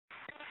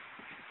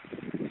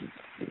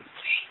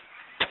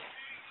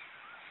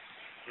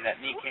See, that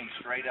knee came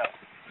straight up.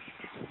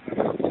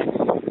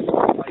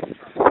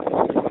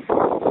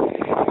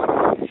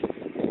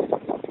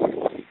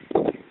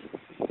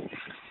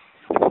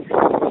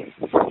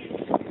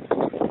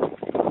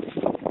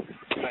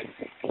 Good.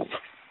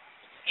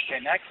 Okay,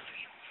 next.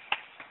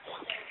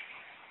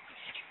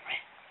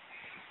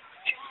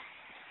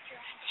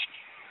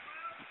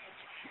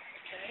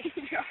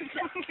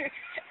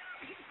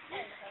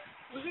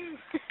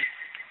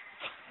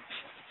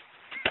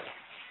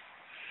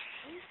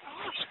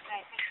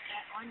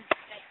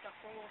 The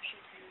hole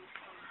should be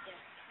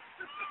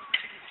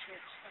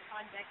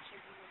on deck should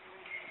be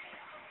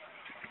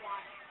why?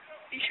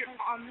 You should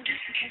this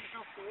because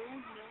the hole,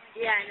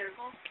 yeah, I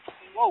know.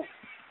 Whoa.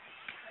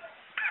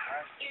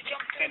 You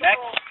jumped Okay, through the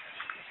next. hole.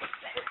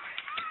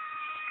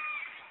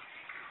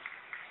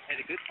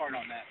 Hey, the good part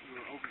on that, we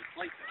were over the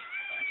plate though.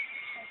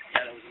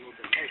 Yeah, that was a little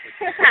bit low.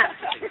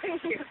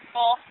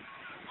 Ball.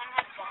 I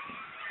have ball.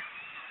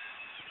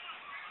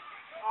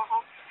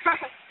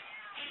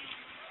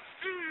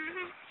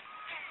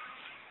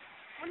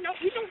 Oh no,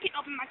 you don't get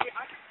up in my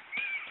yard.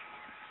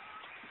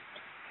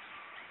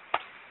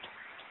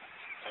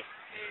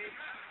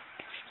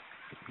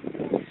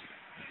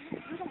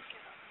 You don't get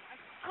up.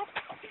 I'll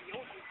up in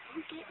your way. You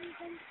get me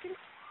home too.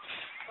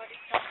 But it's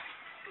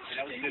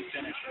Yeah, that was a good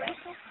finish.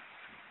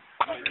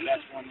 Probably the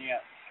best one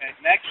yet. Okay,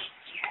 next.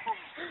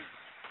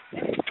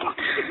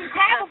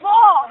 have a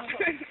ball.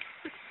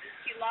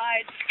 You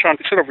lied. John,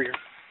 sit over here.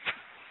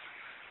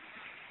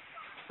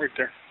 Right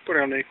there. Put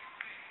it on the.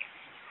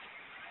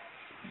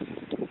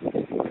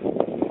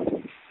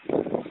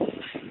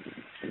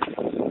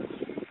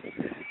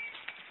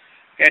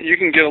 And you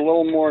can get a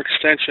little more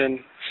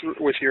extension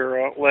with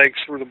your legs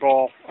through the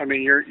ball. I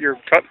mean, you're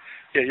cutting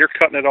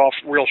it off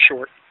real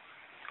short.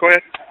 Go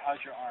ahead. How's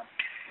your arm?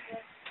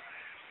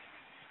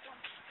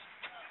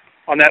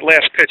 On that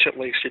last pitch, at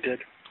least, you did.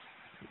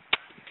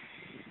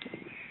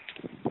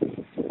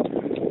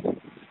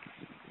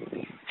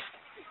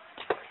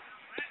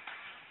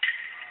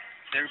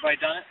 Everybody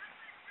done it?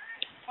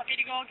 Want me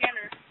to go again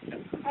or?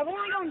 I've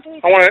only gone 3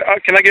 times. I want to.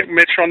 Can I get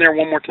Mitch on there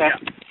one more time?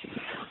 Yeah.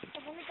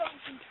 I've only gone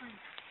 2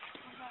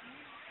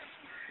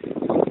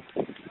 times.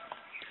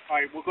 All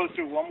right, we'll go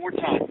through one more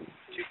time.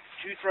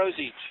 Two throws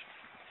each.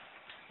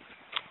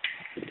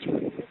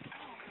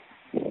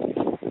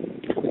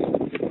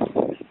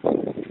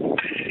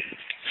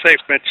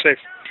 Safe, Mitch. Safe.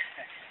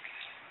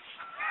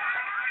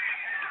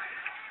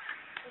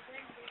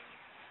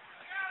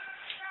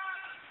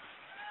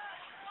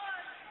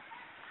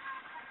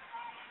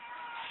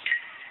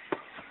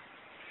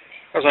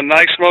 That was a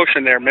nice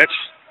motion there, Mitch.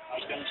 I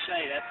was going to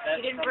say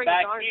that's Didn't from bring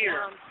back his arm here.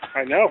 down.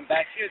 I know. From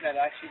back here, that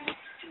actually looks.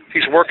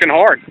 He's working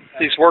hard.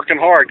 He's working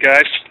hard,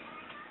 guys.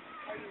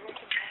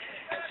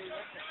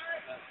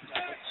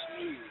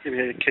 Give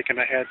me a kick in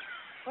the head.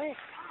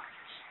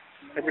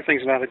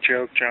 Everything's not a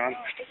joke, John.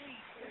 Okay,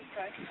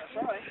 that's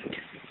all right.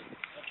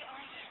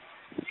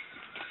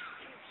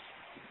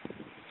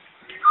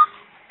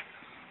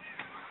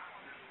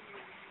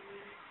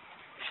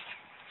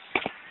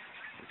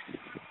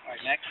 All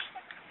right, next.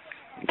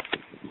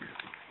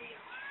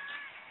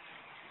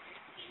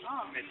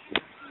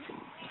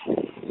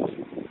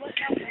 What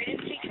now? I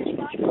didn't take your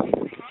spot.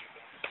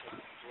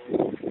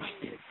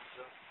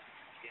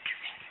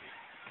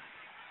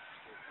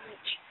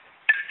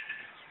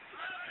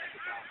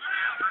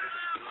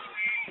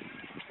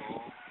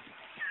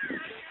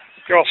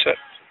 You're all set.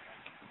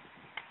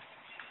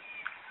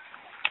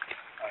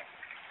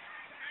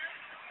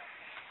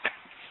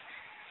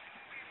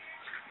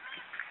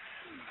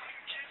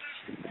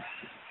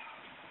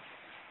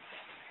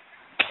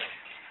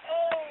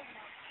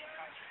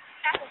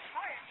 That was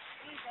hard.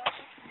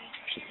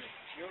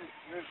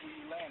 Here's where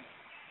you landed.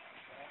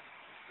 Okay?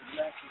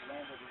 You actually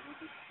landed a little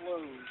bit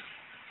closed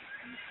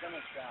and you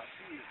finished out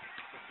here.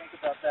 So think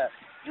about that.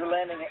 You're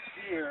landing it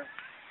here,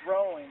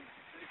 throwing,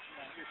 finishing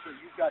out here. So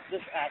you've got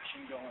this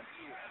action going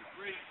here.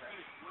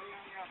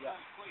 Yeah.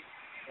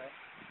 Okay?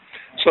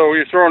 So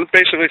you're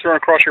basically throwing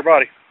across your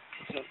body.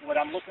 So what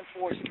I'm looking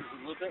for is a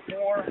little bit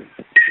more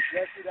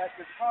directed at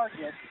the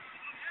target.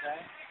 Okay?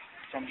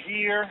 From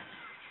here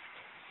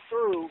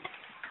through.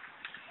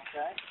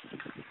 Okay?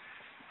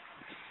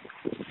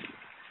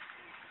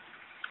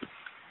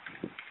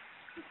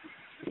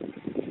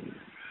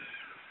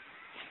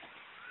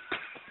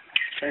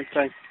 Same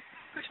thing.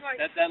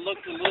 That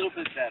looked a little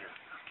bit better.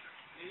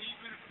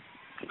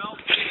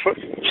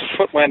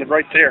 Foot landed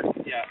right there.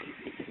 Yeah,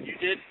 you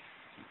did,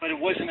 but it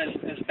wasn't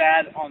as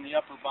bad on the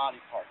upper body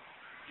part.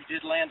 You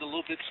did land a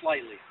little bit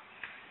slightly.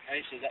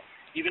 Okay, so that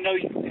even though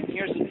and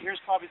here's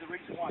probably the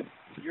reason why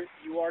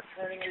you are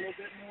turning a little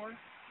bit more.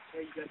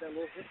 Okay, you got that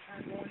little hip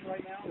turn going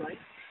right now, right?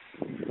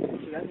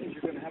 So that means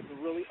you're going to have to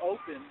really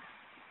open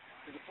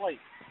to the plate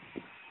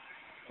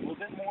a little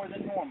bit more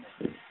than normal.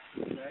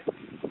 Okay,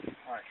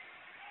 all right.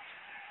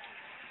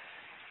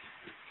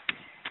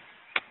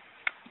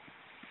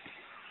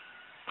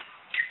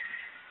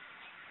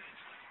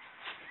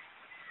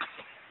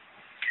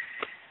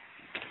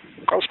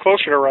 I was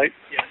closer to right.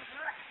 Yes.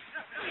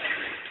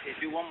 Okay,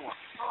 do one more.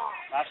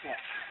 Last one.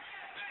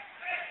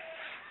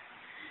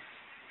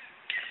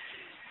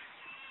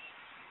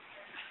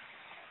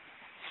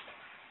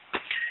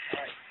 All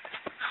right.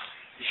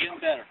 You're getting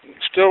better.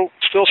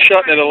 Still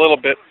shutting it a little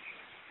bit.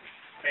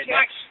 Okay,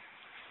 next.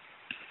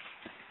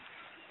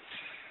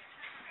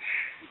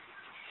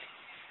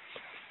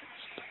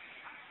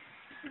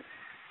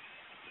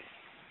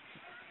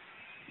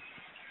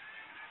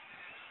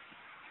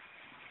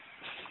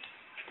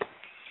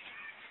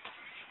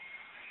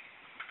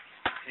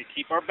 Okay,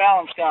 keep our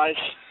balance, guys.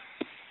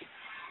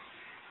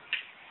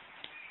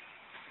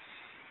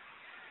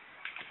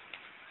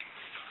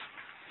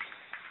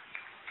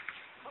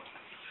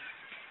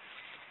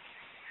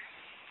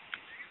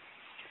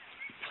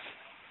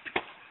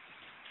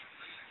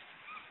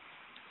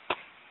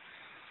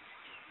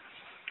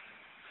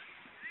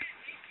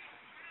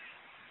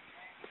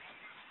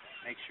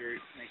 Make sure.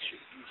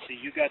 You see,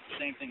 you got the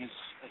same thing as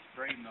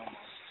Braden almost.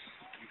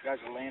 You guys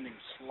are landing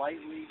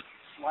slightly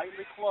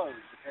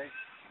closed. Okay.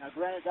 Now,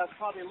 granted, that's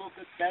probably a little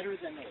bit better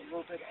than a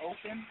little bit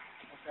open.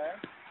 Okay.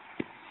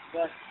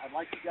 But I'd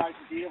like you guys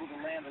to be able to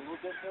land a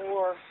little bit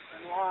more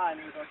in line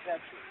with our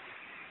catcher.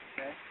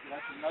 Okay. So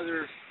that's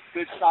another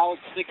good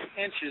solid 6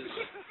 inches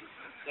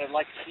that I'd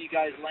like to see you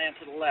guys land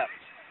to the left.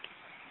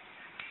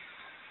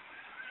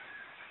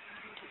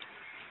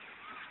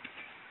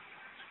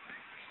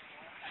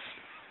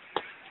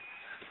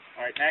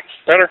 All right, next.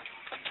 Better.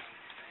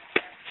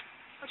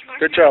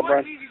 Good job,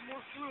 Brian.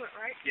 More fluid,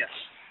 right? Yes.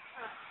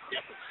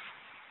 Yep.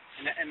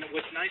 And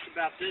what's nice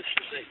about this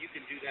is that you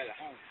can do that at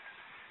home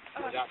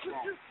without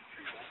wrong.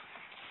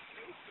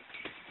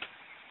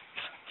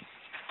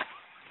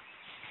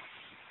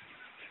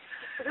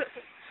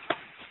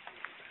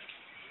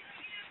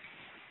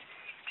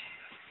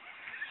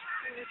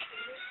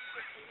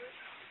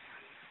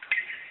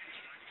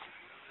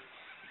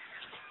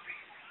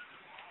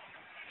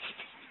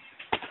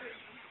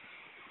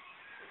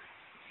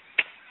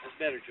 That's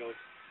better, Joey.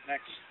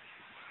 Next.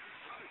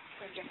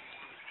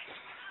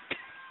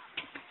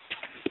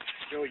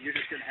 Joey, you're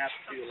just going to have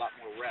to do a lot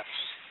more reps.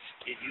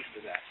 Get used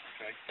to that,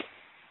 okay?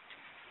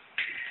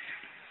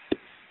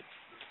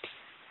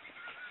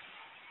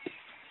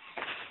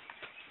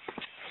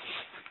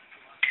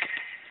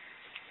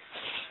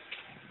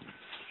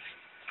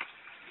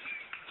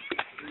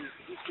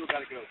 Who's still got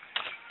to go?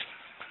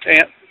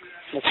 Ant.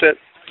 That's it.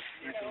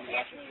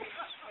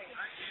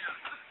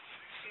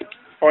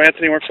 Oh,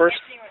 Anthony went first?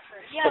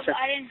 Yeah, Okay. but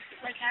I didn't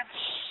have.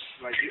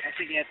 Right. I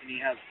think Anthony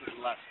has the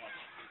last one.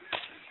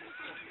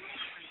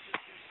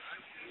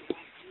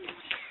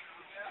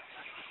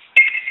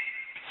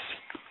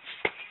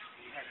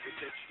 Good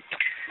pitch.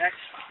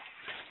 Next.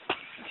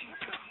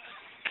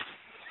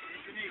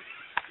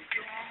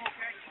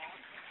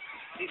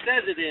 He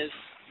says it is.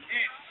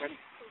 But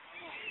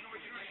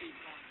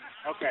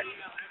okay.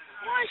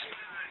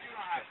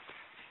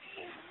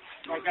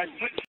 All right, guys,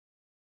 put.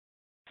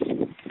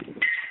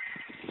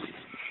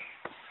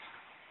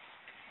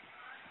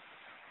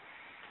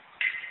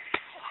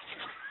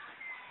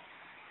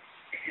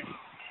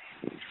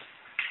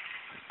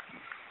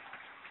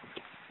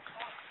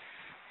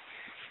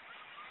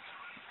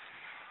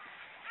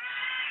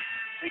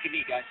 Take a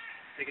knee, guys.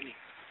 Take a knee.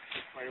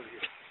 Right over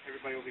here.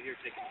 Everybody over here,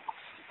 take a knee.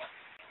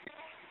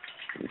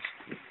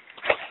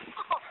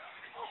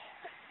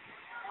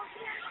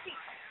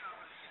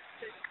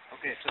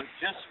 Okay, so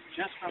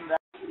just from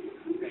that,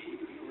 okay,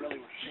 you really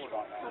were short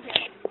on that.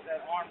 Okay.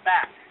 That arm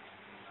back.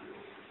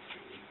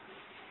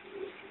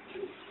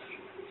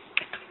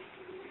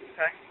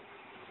 Okay.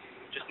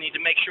 Just need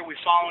to make sure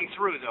we're following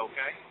through, though.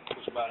 Okay.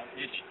 Just about an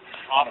inch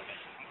out of it.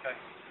 Okay.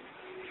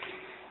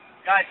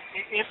 Guys,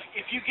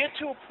 if you get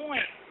to a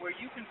point where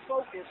you can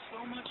focus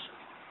so much,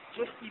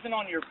 just even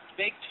on your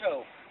big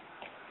toe,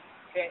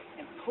 okay,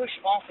 and push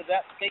off of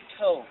that big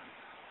toe,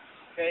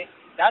 okay,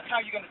 that's how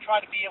you're going to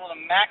try to be able to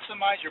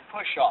maximize your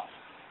push off.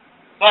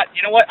 But you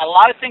know what? A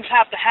lot of things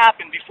have to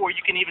happen before you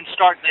can even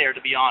start there,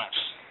 to be honest.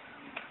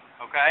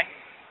 Okay?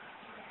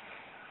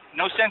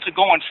 No sense of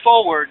going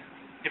forward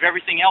if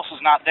everything else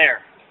is not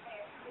there.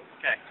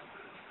 Okay.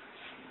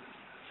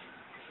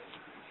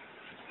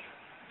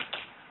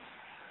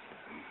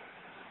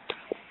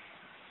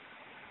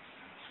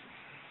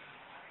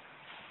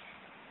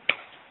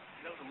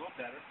 That was a little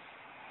better.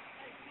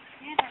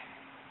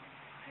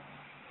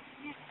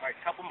 All right,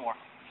 couple more.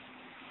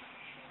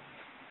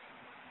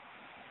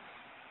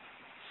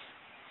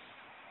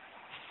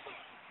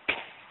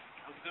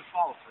 That was a good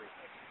follow through.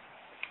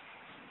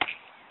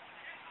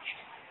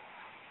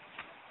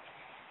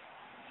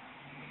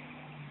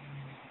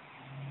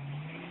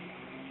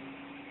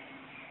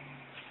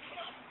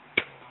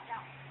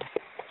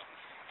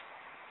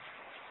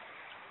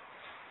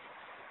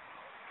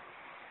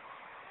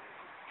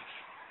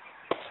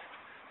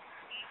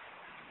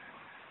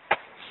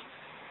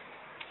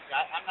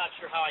 I'm not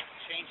sure how I can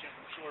change him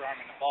from short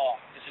arming the ball.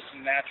 It's just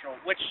a natural,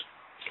 which,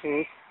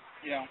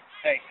 you know,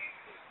 hey.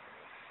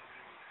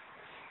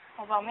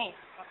 What about me?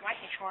 What my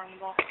short on the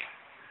ball?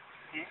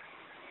 Hmm?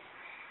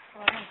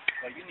 What about me?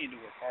 Well, you need to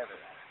work harder on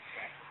it,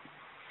 okay?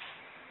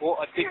 Well,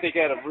 I think they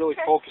got to really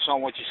focus on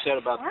what you said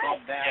about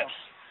thumb down. Yes.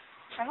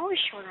 I've always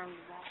short armed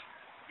the ball.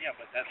 Yeah,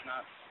 but that's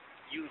not.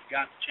 You've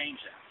got to change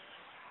that.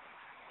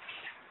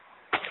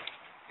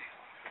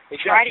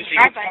 Hey, Try Jeff, to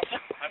try by.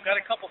 I've got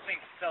a couple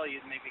things to tell you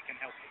that maybe can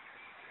help you.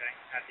 Okay,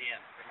 at the end,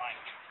 remind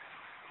you.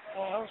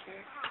 Oh, that was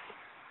weird.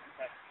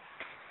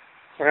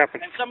 What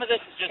happened? And some of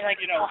this is just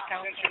Like since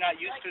you're not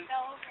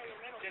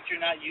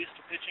used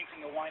to pitching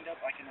from the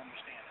windup, I can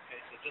understand. Okay,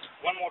 so just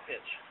one more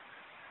pitch.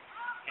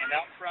 Hand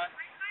out in front.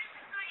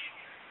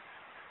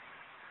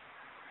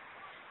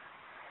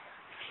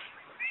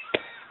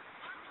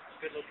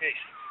 Good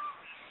location.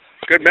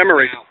 Good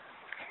memory. Wow.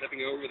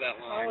 Stepping over that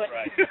line. Oh,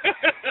 Right.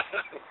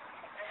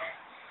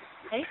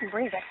 How you can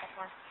bring it back that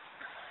far?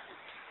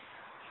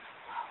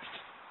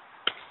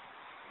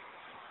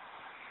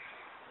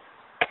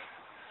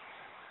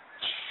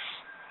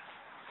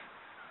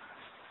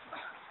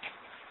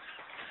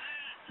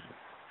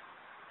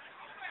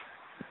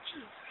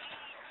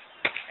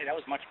 Hey, that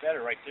was much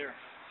better right there.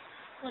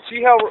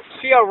 See how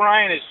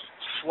Ryan is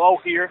slow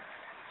here?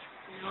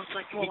 You know, it's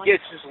like He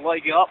gets his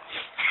leg up.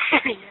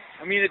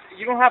 I mean,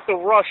 you don't have to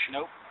rush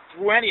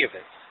through any of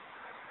it.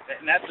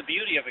 And that's the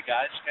beauty of it,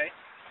 guys, okay?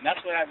 And that's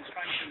what I was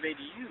trying to convey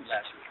to you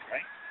last week,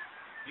 right?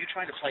 You're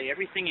trying to play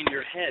everything in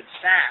your head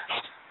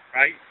fast,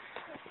 right?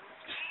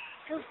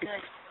 Feels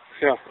good.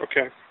 Yeah,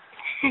 okay.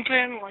 But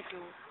I'm like,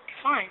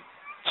 fine.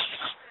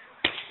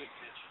 Good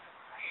pitch.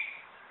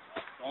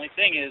 The only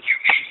thing is,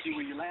 you see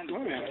where you landed.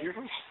 Oh, yeah,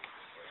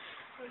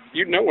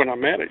 you know when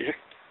I'm mad at you.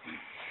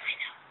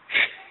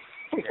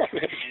 And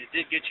it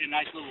did get you a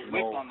nice little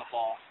whip on the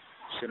ball.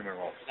 Cinnamon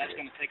roll. That's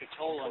going to take a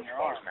toll on your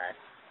arm. I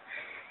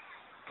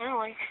don't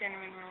like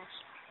cinnamon rolls.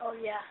 Oh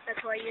yeah,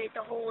 that's why you ate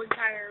the whole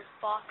entire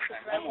box of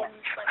that one.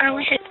 Like, I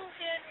wish it.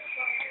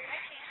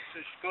 So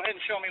go ahead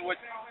and show me what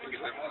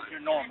your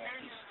normal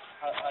is.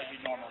 How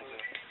you normally do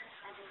it.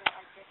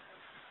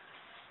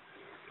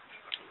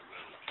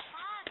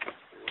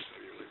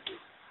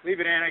 Leave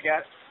it in, I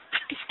got it.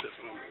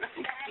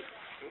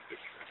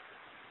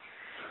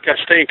 Got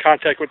to stay in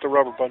contact with the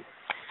rubber, bud.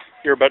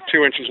 You're about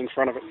 2 inches in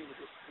front of it.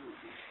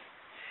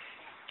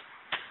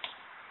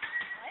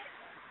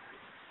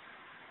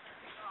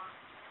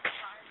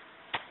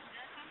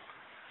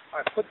 All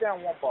right, put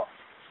down $1.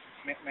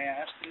 May I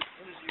ask you,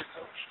 who is your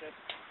coach that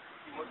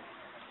you work with?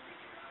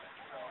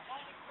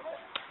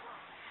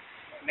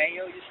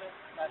 Mayo, you said?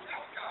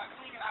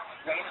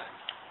 Wayne?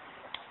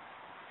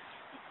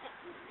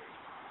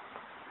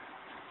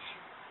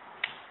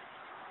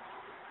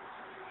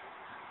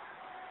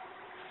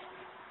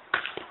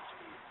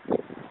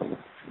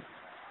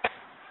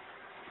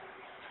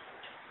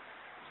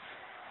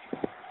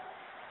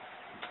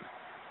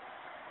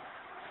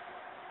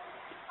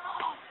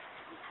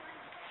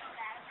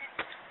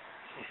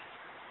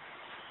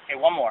 Okay,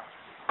 one more.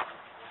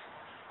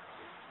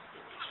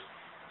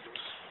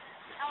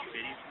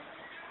 Video?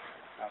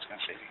 I was going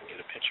to say you can get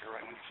a picture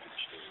right when you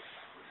finish.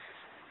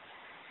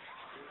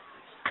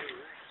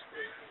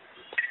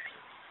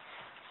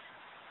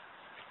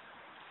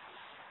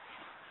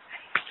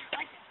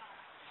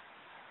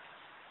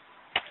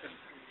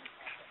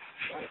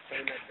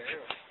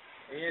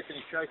 Hey,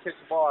 Anthony, try to catch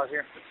the ball out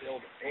here.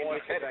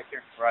 Andy, head back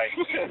here. Right.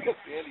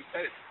 Andy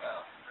said it.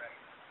 Wow. Right.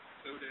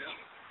 So down.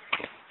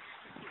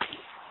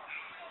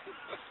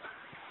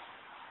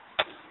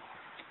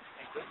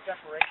 Good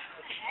separation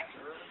with the hands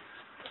early,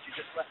 but you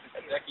just left it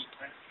here. Right?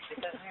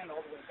 Get that hand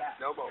all the way back.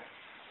 No ball.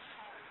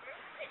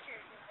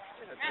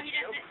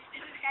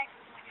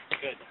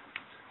 Good.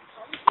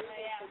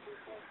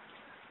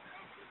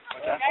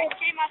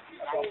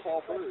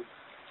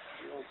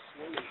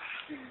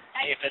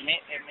 Hey, if it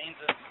means it makes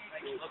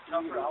you look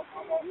tougher, I'm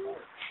all for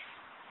it.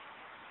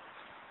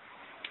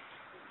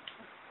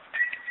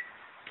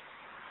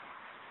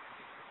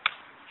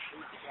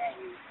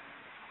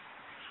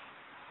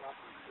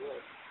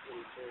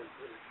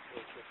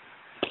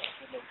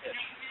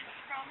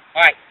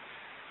 All right.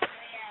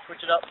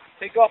 Switch it up.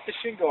 Take off the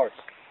shin guards.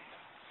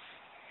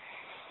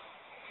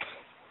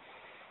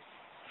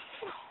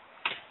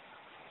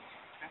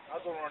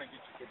 I'll go run and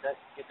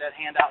get that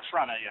hand out in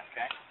front of you,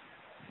 okay?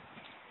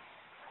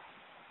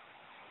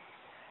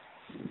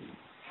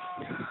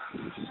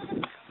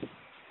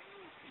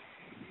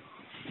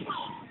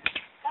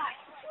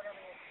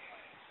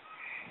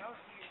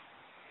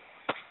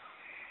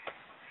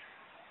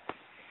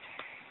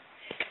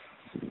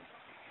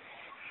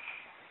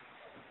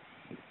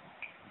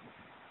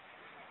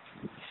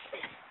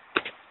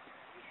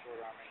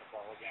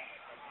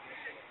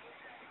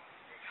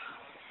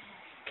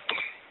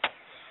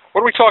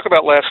 What did we talk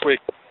about last week?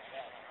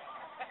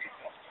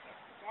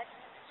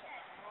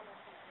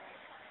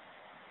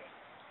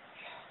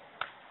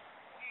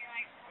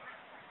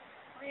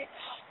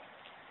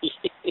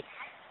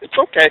 It's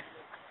okay.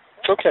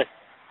 It's okay.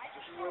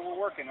 This is where we're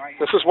working, right?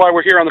 This is why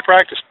we're here on the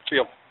practice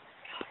field.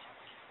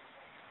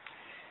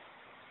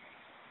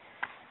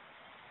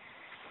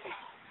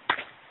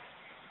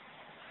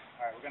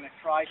 All right, we're going to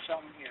try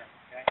something here,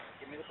 okay?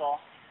 Give me the ball.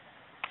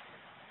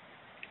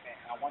 Okay,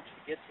 I want you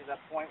to get to that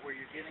point where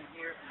you're getting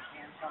here and your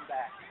hand come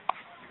back.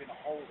 You're going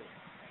to hold it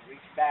and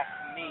reach back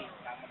to me,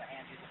 and I'm going to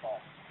hand you the ball.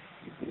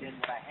 Then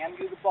when I hand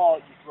you the ball,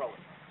 you throw it.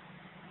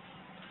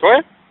 Go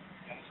ahead.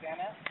 You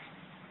understand that?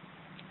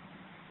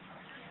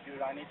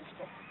 Dude, I need to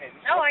stop. Okay,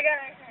 No, I got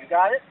it. you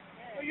got it?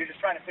 Or you're just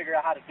trying to figure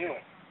out how to do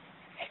it?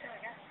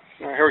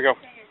 All right, here we go.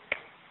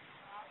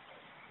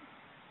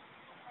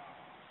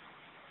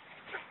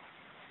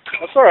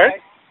 That's all right.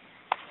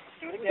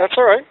 Do it again. That's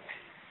all right.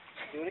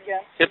 Do it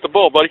again. Hit the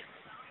bull, buddy.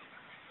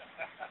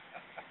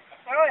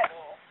 Throw it.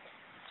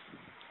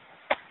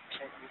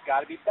 Okay, you've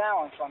got to be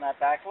balanced on that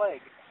back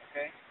leg.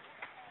 Okay?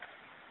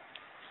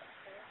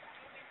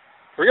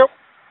 Here we go.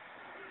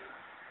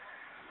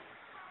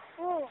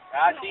 Ooh.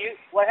 See you.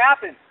 What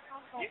happened?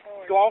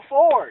 You're going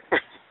forward.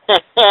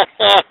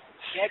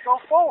 Can't go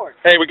forward.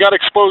 Hey, we got to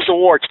expose the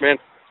warts, man.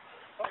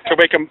 Okay. To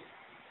make them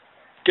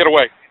get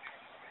away.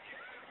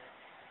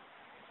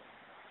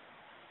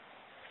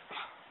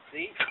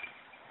 See?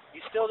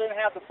 You still didn't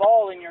have the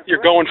ball in your You're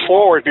grip. going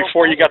forward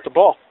before you got the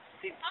ball.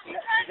 See,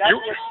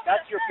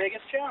 that's your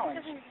biggest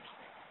challenge.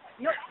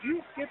 No,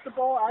 you get the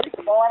ball out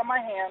of my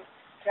hand,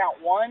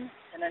 count 1,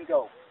 and then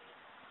go.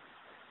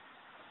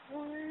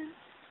 1.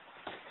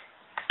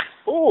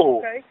 Ooh,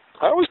 Okay.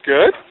 that was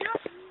good.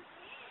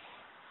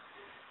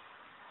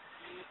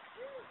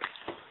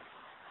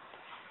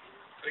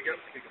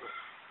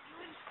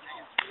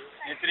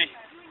 Anthony.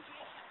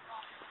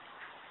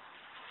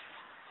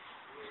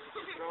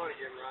 Throw it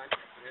again, Ryan.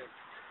 Yeah.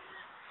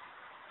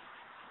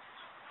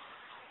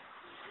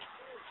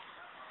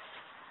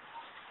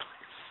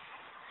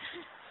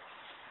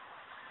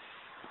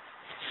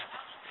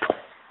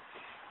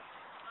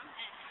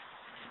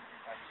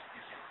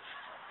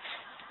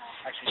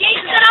 Actually, Jason,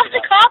 is that off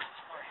the cup?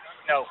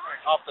 no,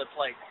 off the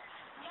plate.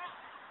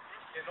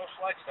 Yeah, no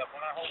slide stuff.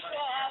 When I hold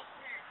that.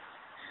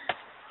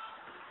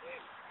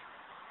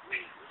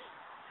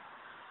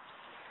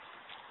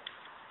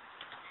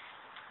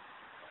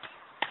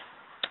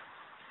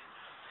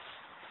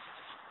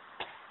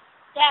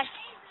 Yes.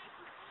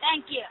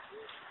 Thank you.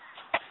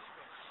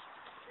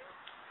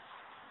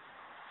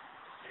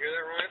 You hear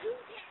that, Ryan?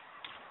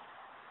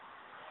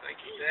 Thank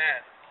you,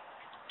 Dad.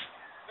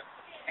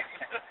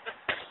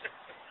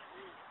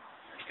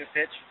 Good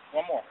pitch.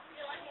 One more.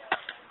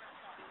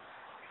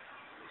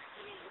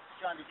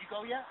 John, did you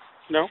go yet?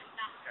 No?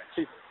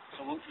 Okay.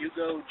 So you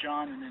go,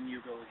 John, and then you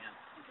go again.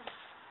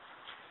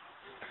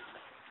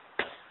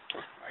 All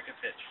right, good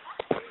pitch.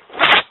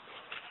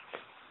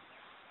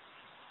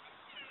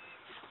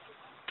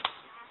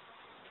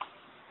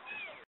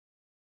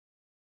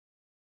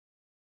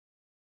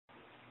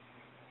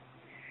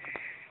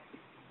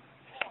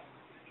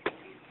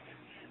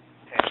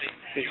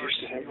 He's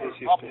used to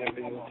him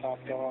being the top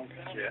dog.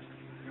 Yeah.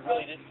 You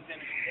really didn't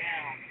finish it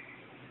down.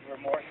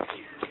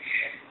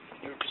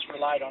 You just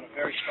relied on a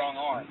very strong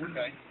arm,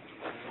 okay?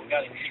 You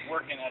got to keep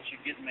working at you,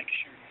 make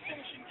sure you're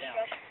finishing down.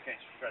 Okay,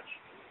 stretch.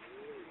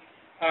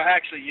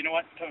 Actually, you know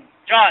what?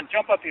 John,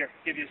 jump up here.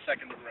 Give you a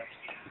second to rest.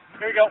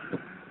 Here you go.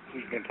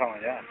 He's been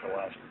telling me that for the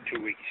last 2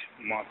 weeks,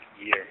 month,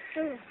 year.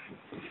 I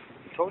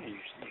told you,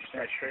 you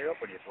stand straight up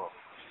when you throw.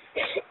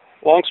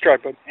 Long strike,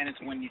 bud. And it's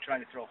when you try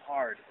to throw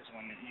hard is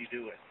when you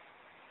do it.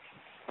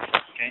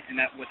 Okay,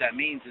 and what that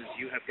means is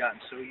you have gotten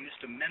so used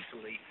to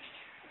mentally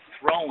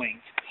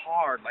throwing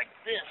hard like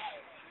this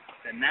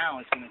that now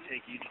it's going to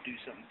take you to do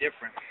something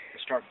different to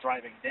start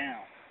driving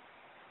down.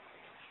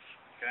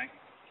 Okay?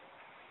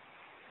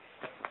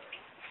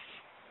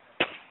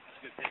 That's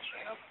a good pitch.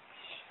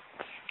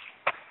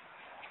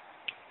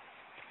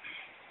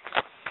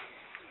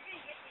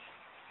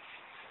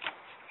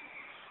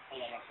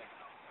 Hold on one second.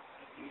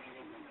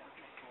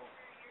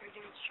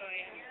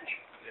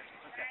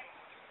 Okay.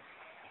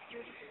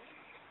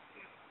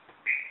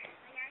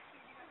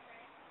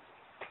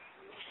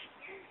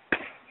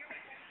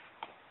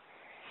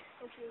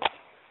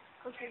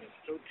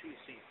 Go to your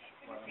seat.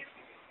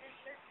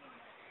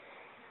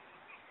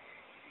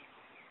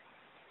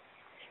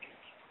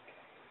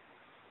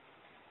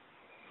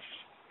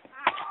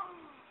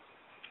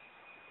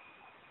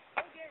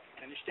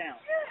 Finish down.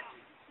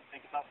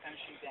 Think about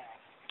finishing down.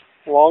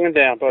 Long and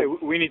down, bud. Hey,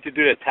 we need to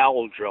do that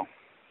towel drill.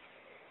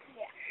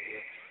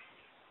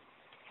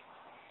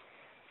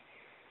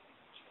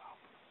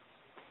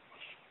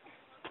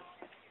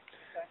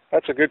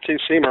 That's a good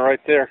two-seamer right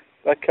there.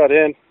 That cut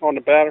in on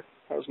the batter.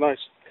 That was nice.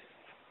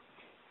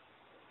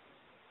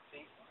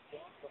 See,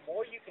 the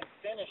more you can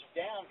finish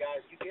down,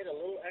 guys, you get a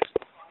little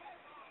extra.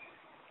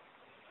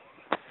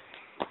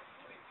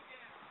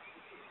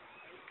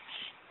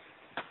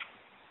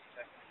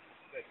 Okay,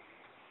 good.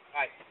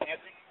 All right,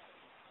 Anthony.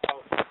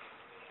 Oh.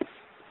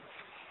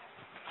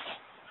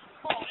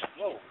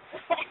 Whoa.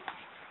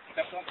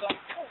 Stepped on something?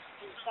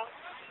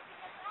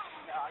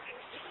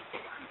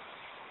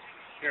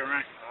 Here,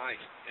 Ryan.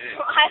 Nice. Yeah.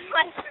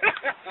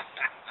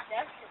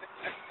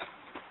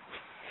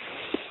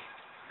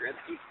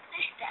 Gretzky.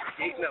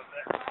 Skating up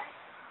there.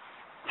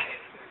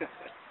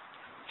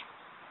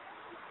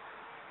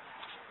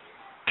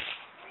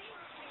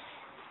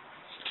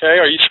 Okay,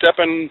 are you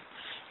stepping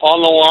On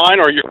the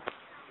line, or you?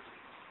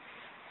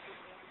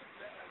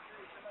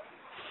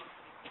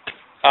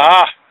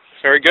 Ah,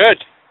 very good.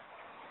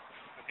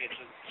 Okay,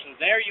 so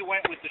there you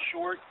went with the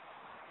short.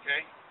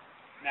 Okay.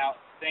 Now,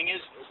 thing is,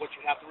 what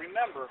you have to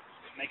remember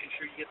is making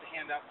sure you get the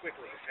hand out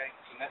quickly. Okay.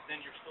 So then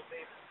you're still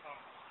able to come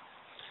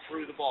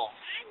through the ball.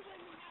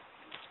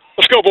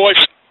 Let's go, boys.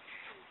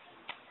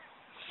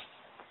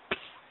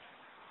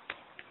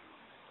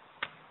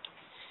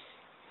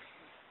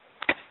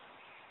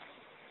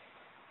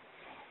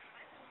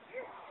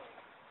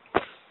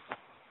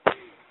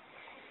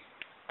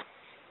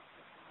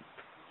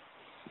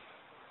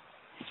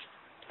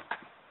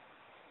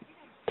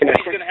 What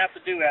he's going to have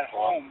to do at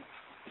home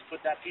is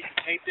put that piece of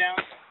tape down,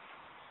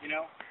 you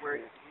know, where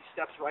he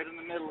steps right in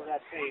the middle of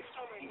that tape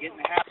and get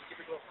in the half.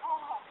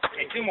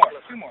 Okay, two more.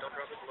 For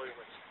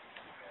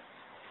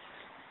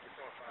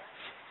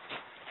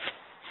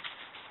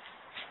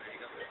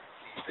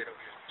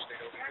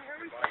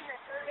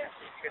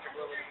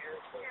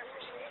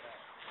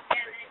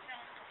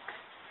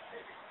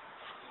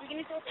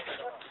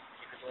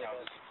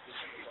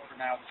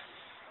now.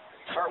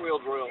 Cartwheel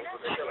drill.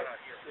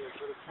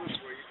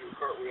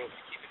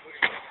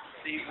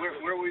 See,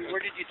 where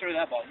did you throw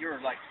that ball? You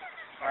were like,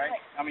 all right.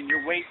 I mean,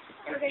 your weight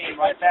came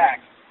right back.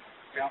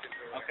 Yeah.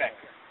 Okay.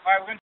 All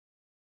right, we're going to